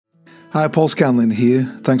Hi, Paul Scanlon here.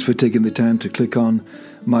 Thanks for taking the time to click on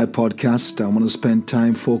my podcast. I want to spend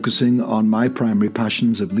time focusing on my primary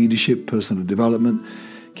passions of leadership, personal development,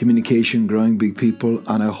 communication, growing big people,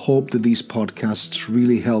 and I hope that these podcasts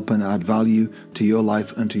really help and add value to your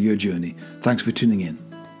life and to your journey. Thanks for tuning in.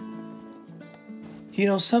 You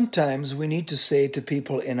know, sometimes we need to say to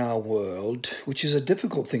people in our world, which is a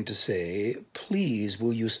difficult thing to say, please,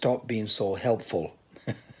 will you stop being so helpful?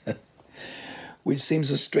 Which seems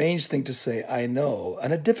a strange thing to say, I know,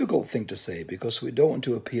 and a difficult thing to say because we don't want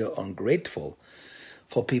to appear ungrateful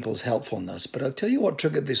for people's helpfulness. But I'll tell you what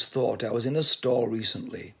triggered this thought. I was in a store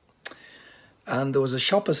recently, and there was a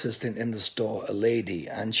shop assistant in the store, a lady,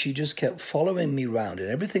 and she just kept following me around, and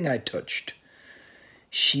everything I touched,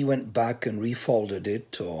 she went back and refolded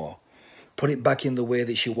it or put it back in the way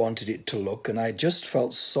that she wanted it to look, and I just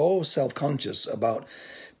felt so self-conscious about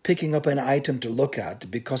picking up an item to look at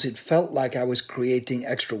because it felt like I was creating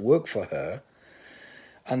extra work for her.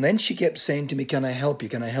 And then she kept saying to me, can I help you?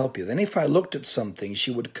 Can I help you? Then if I looked at something, she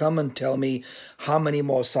would come and tell me how many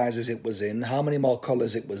more sizes it was in, how many more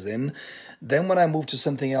colors it was in. Then when I moved to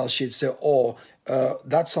something else, she'd say,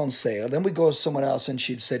 that's on sale. Then we go to someone else and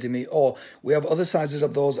she'd say to me, we have other sizes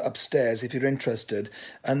of those upstairs if you're interested.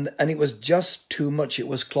 And it was just too much. It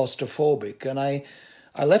was claustrophobic. And I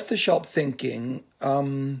left the shop thinking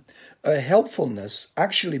her helpfulness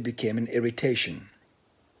actually became an irritation.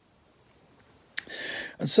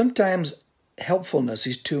 And sometimes helpfulness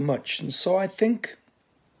is too much. And so I think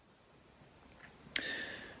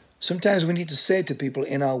sometimes we need to say to people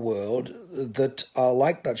in our world that are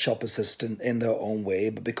like that shop assistant in their own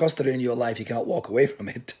way, but because they're in your life, you can't walk away from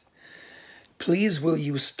it. Please, will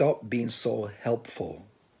you stop being so helpful?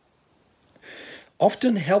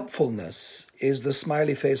 Often helpfulness is the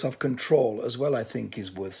smiley face of control as well, I think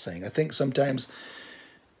is worth saying. I think sometimes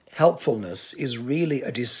helpfulness is really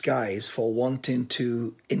a disguise for wanting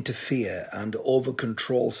to interfere and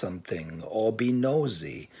over-control something or be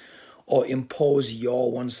nosy or impose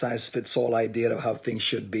your one-size-fits-all idea of how things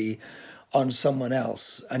should be on someone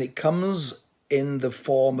else. And it comes in the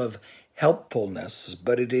form of helpfulness,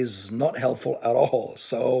 but it is not helpful at all.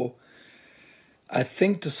 So I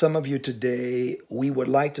think to some of you today, we would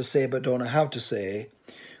like to say but don't know how to say,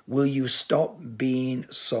 will you stop being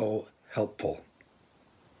so helpful?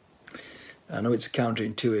 I know it's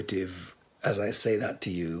counterintuitive as I say that to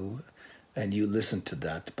you and you listen to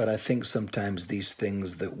that, but I think sometimes these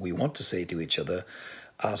things that we want to say to each other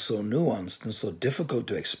are so nuanced and so difficult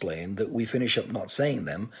to explain that we finish up not saying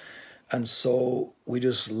them, and so we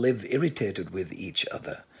just live irritated with each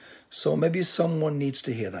other. So maybe someone needs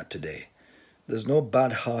to hear that today. There's no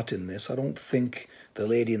bad heart in this. I don't think the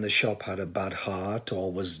lady in the shop had a bad heart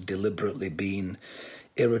or was deliberately being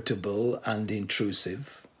irritable and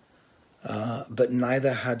intrusive. But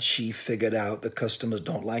neither had she figured out that customers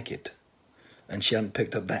don't like it. And she hadn't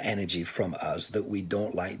picked up that energy from us that we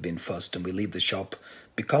don't like being fussed and we leave the shop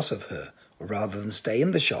because of her rather than stay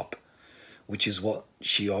in the shop, which is what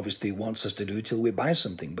she obviously wants us to do till we buy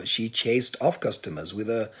something. But she chased off customers with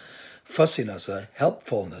a fussiness, a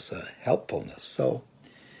helpfulness. So,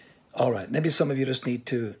 all right, maybe some of you just need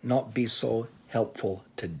to not be so helpful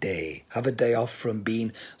today. Have a day off from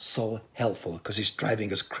being so helpful because it's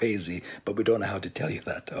driving us crazy, but we don't know how to tell you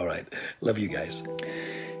that. All right, love you guys.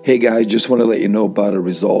 Hey guys, just want to let you know about a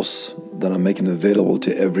resource that I'm making available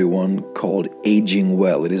to everyone called Aging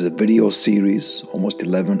Well. It is a video series, almost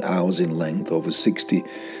 11 hours in length, over 60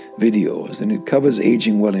 videos, and it covers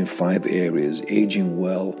aging well in 5 areas. Aging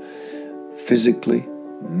well physically,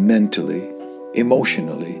 mentally,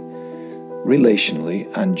 emotionally, relationally,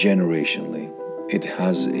 and generationally. It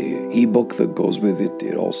has an ebook that goes with it.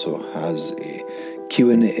 It also has a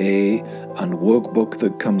Q&A and workbook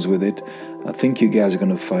that comes with it. I think you guys are going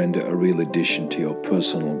to find it a real addition to your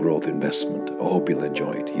personal growth investment. I hope you'll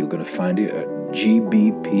enjoy it. You're going to find it at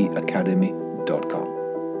gbpacademy.com.